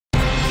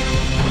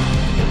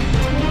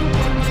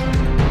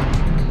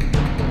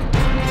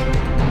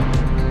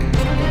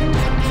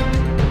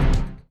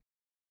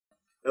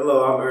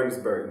Hello, I'm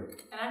Ernest Burton.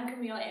 And I'm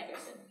Camille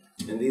Anderson.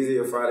 And these are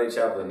your Friday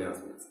Chapel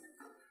announcements.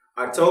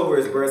 October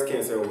is Breast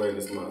Cancer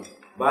Awareness Month.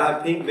 Buy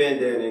a pink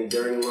bandana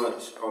during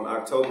lunch on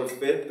October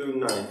 5th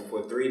through 9th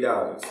for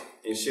 $3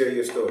 and share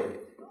your story.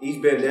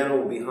 Each bandana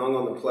will be hung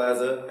on the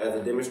plaza as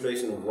a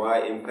demonstration of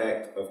wide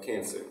impact of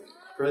cancer.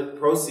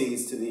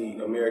 Proceeds to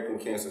the American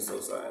Cancer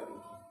Society.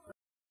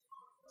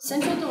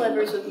 Central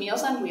delivers with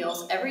Meals on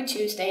Wheels every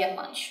Tuesday at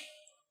lunch.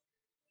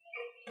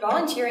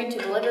 Volunteering to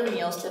deliver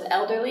meals to the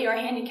elderly or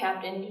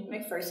handicapped in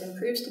McPherson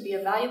proves to be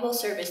a valuable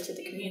service to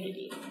the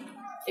community.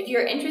 If you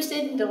are interested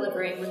in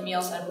delivering with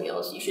Meals on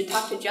Wheels, you should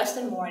talk to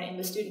Justin Warren in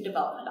the Student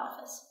Development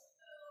Office.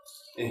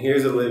 And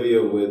here's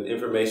Olivia with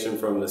information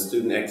from the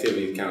Student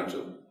Activity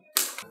Council.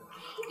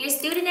 Your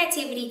Student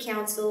Activity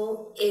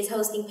Council is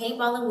hosting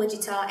Paintball in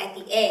Wichita at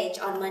the Edge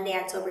on Monday,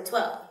 October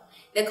 12th.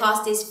 The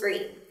cost is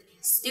free.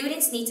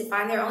 Students need to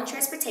find their own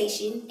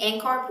transportation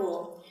and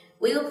carpool.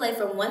 We will play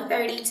from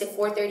 1:30 to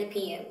 4:30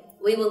 p.m.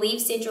 We will leave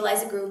Central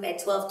as a group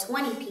at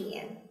 12:20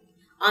 p.m.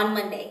 on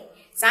Monday.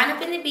 Sign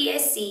up in the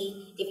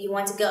BSC if you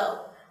want to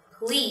go.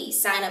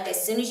 Please sign up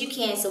as soon as you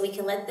can so we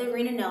can let the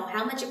arena know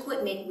how much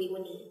equipment we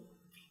will need.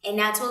 And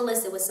now to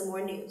Alyssa with some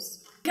more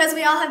news. Because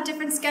we all have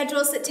different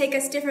schedules that take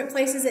us different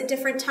places at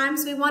different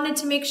times, we wanted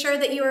to make sure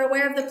that you are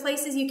aware of the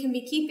places you can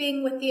be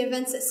keeping with the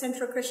events at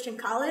Central Christian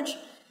College.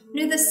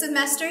 New this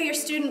semester, your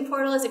student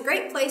portal is a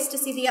great place to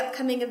see the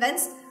upcoming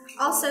events.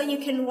 Also, you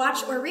can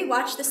watch or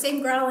rewatch the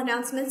same Growl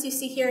announcements you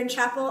see here in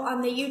Chapel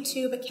on the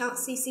YouTube account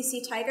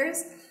CCC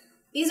Tigers.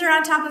 These are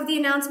on top of the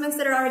announcements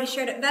that are already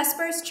shared at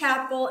Vespers,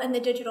 Chapel, and the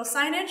digital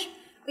signage.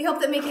 We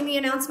hope that making the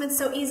announcements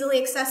so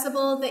easily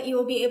accessible that you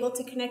will be able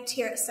to connect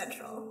here at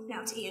Central.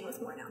 Now to Ian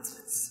with more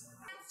announcements.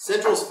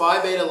 Central's Phi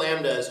Beta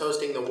Lambda is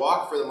hosting the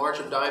Walk for the March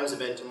of Dimes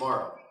event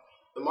tomorrow.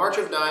 The March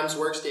of Dimes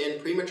works to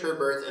end premature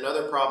birth and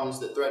other problems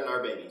that threaten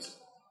our babies.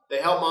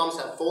 They help moms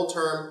have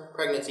full-term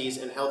pregnancies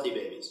and healthy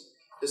babies.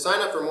 To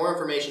sign up for more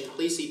information,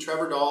 please see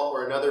Trevor Dahl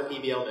or another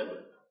PBL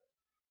member.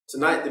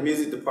 Tonight, the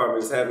music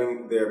department is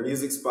having their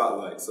music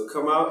spotlight, so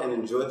come out and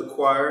enjoy the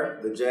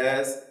choir, the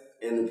jazz,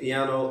 and the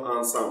piano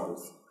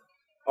ensembles.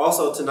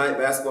 Also, tonight,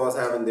 basketball is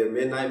having their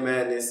Midnight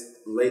Madness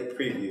late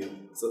preview,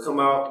 so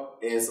come out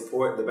and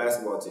support the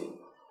basketball team,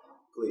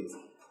 please.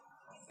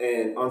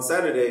 And on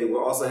Saturday,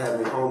 we're also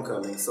having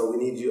homecoming, so we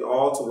need you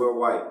all to wear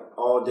white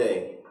all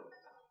day.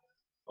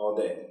 All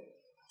day.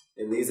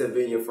 And these have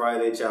been your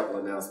Friday Chapel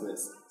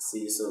announcements.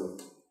 See you soon.